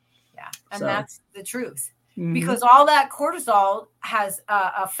 Yeah. And that's the truth. Mm-hmm. Because all that cortisol has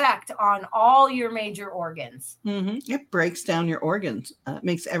effect on all your major organs. Mm-hmm. It breaks down your organs. It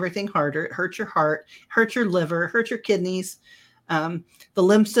makes everything harder. It hurts your heart, hurts your liver, hurts your kidneys. The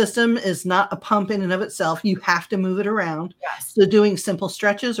lymph system is not a pump in and of itself. You have to move it around. Yes. So doing simple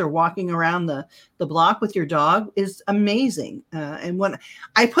stretches or walking around the block with your dog is amazing. And when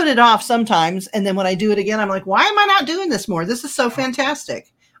I put it off sometimes, and then when I do it again, I'm like, why am I not doing this more? This is so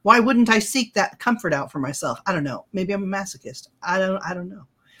fantastic. Why wouldn't I seek that comfort out for myself? I don't know. Maybe I'm a masochist. I don't know. I don't know.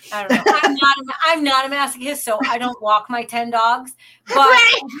 I'm not a masochist, so I don't walk my 10 dogs. But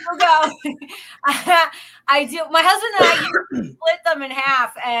I do. My husband and I used to split them in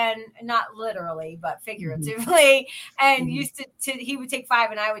half, and not literally, but figuratively. And used to he would take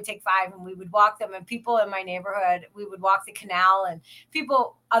 5 and I would take 5, and we would walk them. And people in my neighborhood, we would walk the canal, and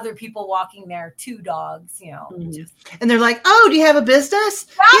other people walking their 2 dogs, you know. And they're like, "Oh, do you have a business?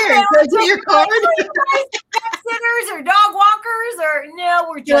 Here, go your card." Pet sitters or dog walkers, or no,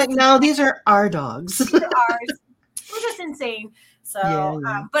 we're just no, these are our dogs. These are ours. We're just insane. So,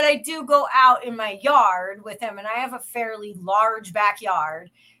 but I do go out in my yard with them, and I have a fairly large backyard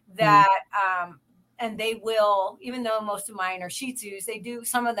that, and they will, even though most of mine are Shih Tzus,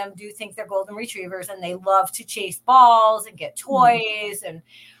 some of them do think they're golden retrievers, and they love to chase balls and get toys. And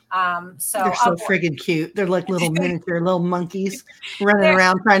so they're so friggin' cute. They're like little miniature little monkeys running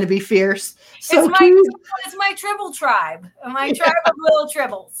around trying to be fierce. So cute. It's my tribble tribe. My tribe of little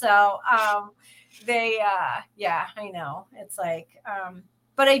tribble. So I know. It's like,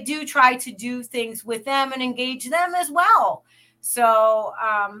 but I do try to do things with them and engage them as well. So,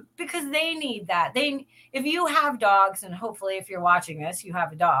 because they need that. If you have dogs, and hopefully if you're watching this, you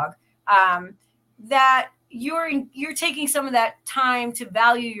have a dog, that you're taking some of that time to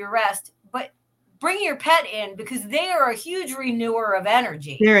value your rest, but bring your pet in because they are a huge renewer of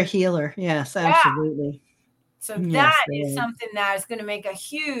energy. They're a healer. Yes, absolutely. Yeah. So that is something that is going to make a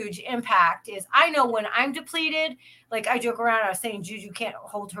huge impact. Is I know when I'm depleted, like I joke around, I was saying Juju can't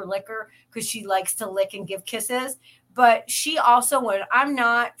hold her liquor because she likes to lick and give kisses. But she also, when I'm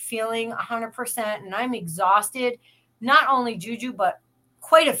not feeling 100% and I'm exhausted, not only Juju, but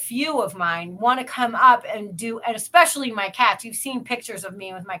quite a few of mine want to come up and especially my cats. You've seen pictures of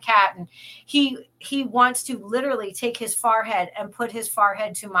me with my cat, and he wants to literally take his forehead and put his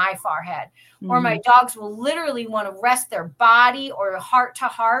forehead to my forehead. Or my dogs will literally want to rest their body or heart to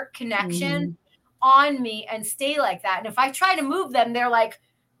heart connection on me and stay like that. And if I try to move them, they're like,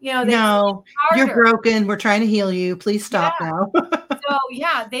 no, you're broken. We're trying to heal you. Please stop now. So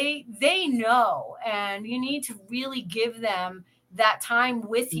they know, and you need to really give them that time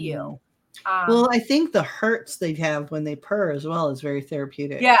with you. Well, I think the hurts they have when they purr as well is very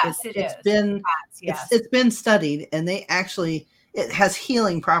therapeutic. Yes, it's been it's been studied, and it has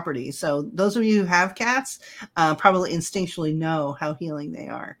healing properties. So those of you who have cats probably instinctually know how healing they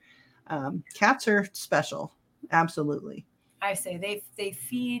are. Cats are special. Absolutely. I say they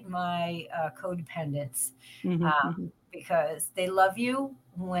feed my codependence because they love you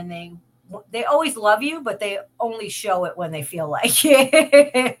when they always love you, but they only show it when they feel like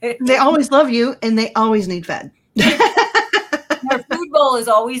it. They always love you, and they always need fed. Their food bowl is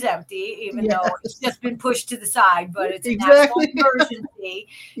always empty, even though it's just been pushed to the side, but it's a national emergency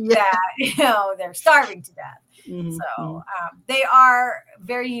that they're starving to death. So they are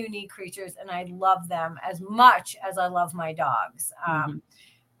very unique creatures, and I love them as much as I love my dogs.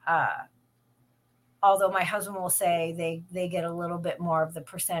 Although my husband will say they get a little bit more of the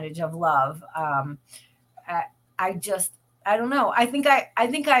percentage of love. I don't know. I think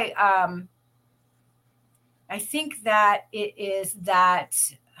that it is that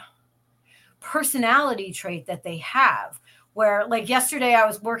personality trait that they have, where like yesterday I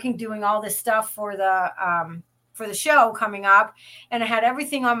was doing all this stuff for the for the show coming up, and I had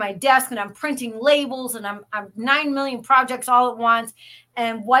everything on my desk, and I'm printing labels, and I'm 9 million projects all at once.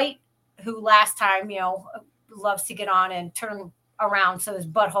 And White, who last time, loves to get on and turn around so his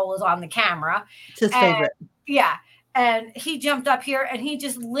butthole is on the camera. It's his favorite. Yeah. And he jumped up here and he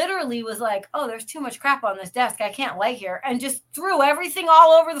just literally was like, oh, there's too much crap on this desk. I can't lay here. And just threw everything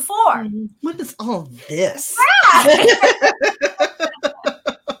all over the floor. What is all this? Yeah.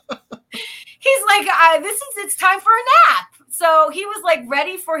 He's like, it's time for a nap. So he was like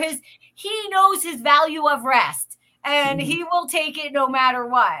ready for he knows his value of rest. And he will take it no matter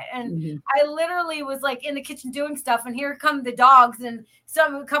what. And I literally was like in the kitchen doing stuff, and here come the dogs, and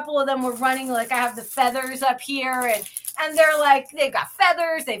a couple of them were running. Like I have the feathers up here, and they're like, they've got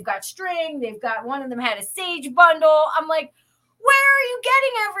feathers, they've got string, they've got, one of them had a sage bundle. I'm like, where are you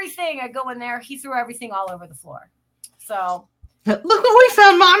getting everything? I go in there, he threw everything all over the floor. So look what we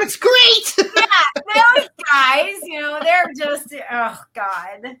found, Mom. It's great. Yeah, those guys, they're just, oh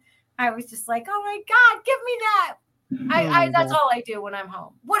God. I was just like, oh my God, give me that. That's all I do when I'm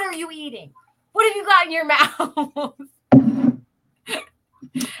home. What are you eating? What have you got in your mouth?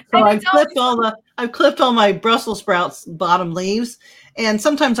 So I've clipped all my Brussels sprouts bottom leaves, and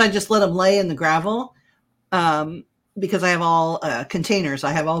sometimes I just let them lay in the gravel because I have all containers.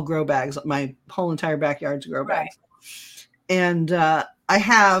 I have all grow bags. My whole entire backyard's grow bags. Right. And I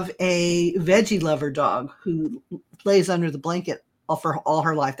have a veggie lover dog who lays under the blanket for all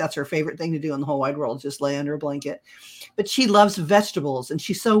her life. That's her favorite thing to do in the whole wide world, just lay under a blanket. But she loves vegetables, and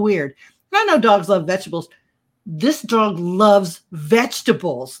she's so weird. And I know dogs love vegetables. This dog loves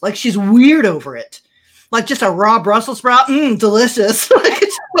vegetables. Like, she's weird over it. Like just a raw Brussels sprout. Delicious.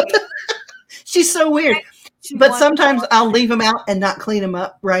 She's so weird. But sometimes I'll leave them out and not clean them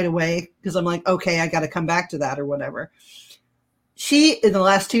up right away because I'm like, okay, I got to come back to that or whatever. She, in the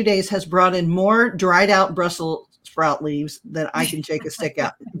last 2 days, has brought in more dried out Brussels sprout leaves than I can shake a stick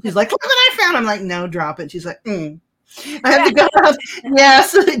out. She's like, look what I found. I'm like, no, drop it. She's like, I have to go out.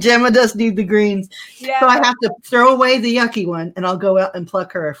 Yes, Gemma does need the greens. Yeah. So I have to throw away the yucky one, and I'll go out and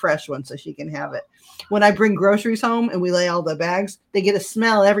pluck her a fresh one so she can have it. When I bring groceries home and we lay all the bags, they get to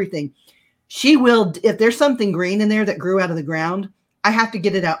smell everything. She will, if there's something green in there that grew out of the ground, I have to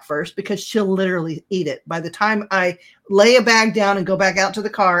get it out first because she'll literally eat it. By the time I lay a bag down and go back out to the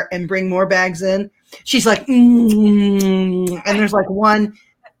car and bring more bags in, she's like, and there's like one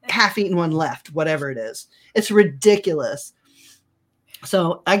half-eaten one left, whatever it is. It's ridiculous.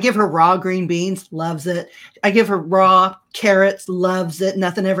 So I give her raw green beans, loves it. I give her raw carrots, loves it.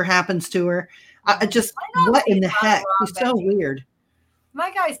 Nothing ever happens to her. What in the heck? She's so weird. My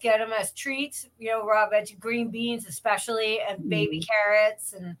guys get them as treats, raw veggie, green beans especially, and baby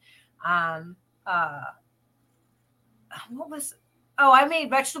carrots. And I made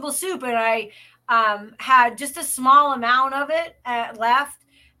vegetable soup, and I had just a small amount of it left,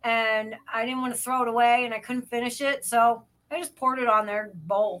 and I didn't want to throw it away, and I couldn't finish it, so I just poured it on their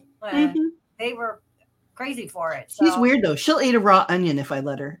bowl. They were crazy for it. So. She's weird though. She'll eat a raw onion if I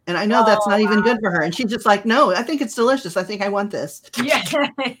let her. And I know that's not even good for her. And she's just like, no, I think it's delicious. I think I want this. Yeah.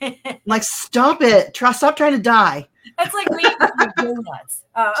 I'm like, stop it. Stop trying to die. That's like me with donuts.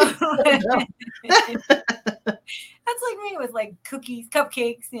 That's like me with like cookies,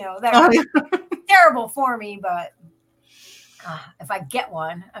 cupcakes, that terrible for me. But if I get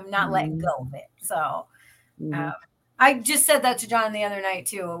one, I'm not letting go of it. So I just said that to John the other night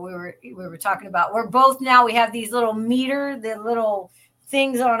too. We were talking about, we have these little the little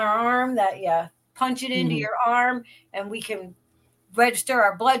things on our arm that you punch it into your arm, and we can register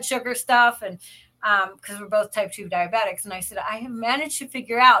our blood sugar stuff. And because we're both type 2 diabetics. And I said, I have managed to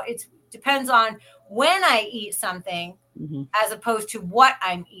figure out it depends on when I eat something as opposed to what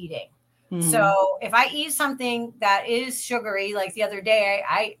I'm eating. So if I eat something that is sugary, like the other day,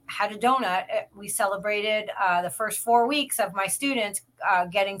 I had a donut. We celebrated the first 4 weeks of my students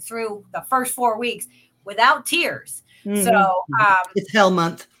getting through the first 4 weeks without tears. So it's hell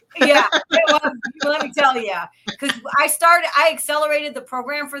month. Yeah, let me tell you, because I accelerated the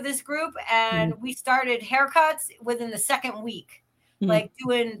program for this group, and we started haircuts within the second week, like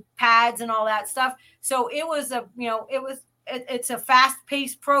doing pads and all that stuff. So it was it's a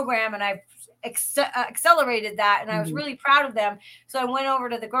fast-paced program, and I accelerated that, and I was really proud of them. So I went over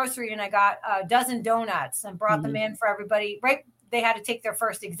to the grocery and I got a dozen donuts and brought them in for everybody. Right, they had to take their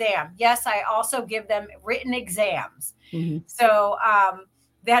first exam. Yes, I also give them written exams. So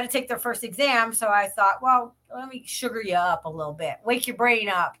they had to take their first exam. So I thought, well, let me sugar you up a little bit, wake your brain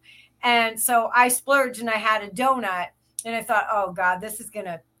up. And so I splurged and I had a donut, and I thought, oh God, this is going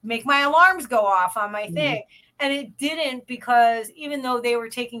to make my alarms go off on my thing. And it didn't, because even though they were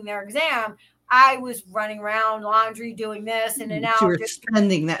taking their exam, I was running around laundry, doing this in and out. You were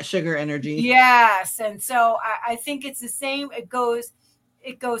spending that sugar energy. Yes. And so I think it's the same. It goes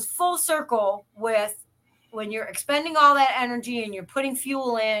full circle with when you're expending all that energy and you're putting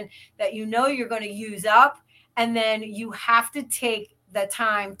fuel in that you're going to use up, and then you have to take the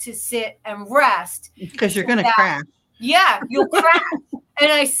time to sit and rest because you're going to crash. Yeah, you'll crash.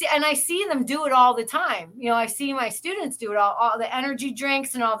 And I see them do it all the time. I see my students do it all the energy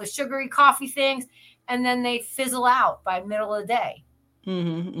drinks and all the sugary coffee things, and then they fizzle out by middle of the day.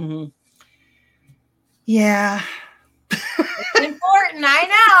 Mm-hmm, mm-hmm. Yeah. It's important.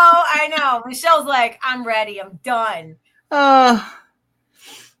 I know. Michelle's like, I'm ready. I'm done. Oh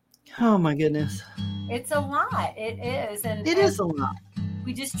my goodness. It's a lot. It is. And it is a lot.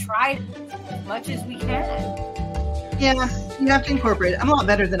 We just try as much as we can. Yeah, you have to incorporate it. I'm a lot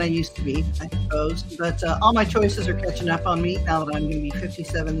better than I used to be, I suppose. But all my choices are catching up on me now that I'm going to be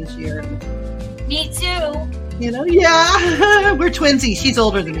 57 this year. Me too. Yeah. We're twinsies. She's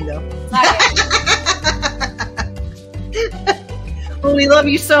older than me, though. Well, we love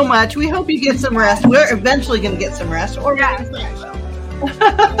you so much. We hope you get some rest. We're eventually going to get some rest. Or if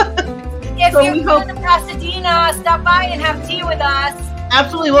you're in Pasadena, stop by and have tea with us.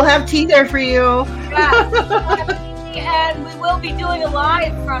 Absolutely. We'll have tea there for you. And we will be doing a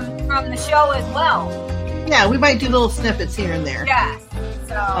live from the show as well. Yeah, we might do little snippets here and there. Yes.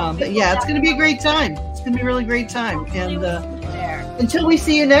 So, but yeah, it's going to be a great time. It's going to be a really great time. And until we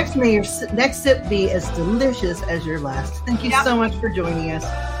see you next, may your next sip be as delicious as your last. Thank you so much for joining us.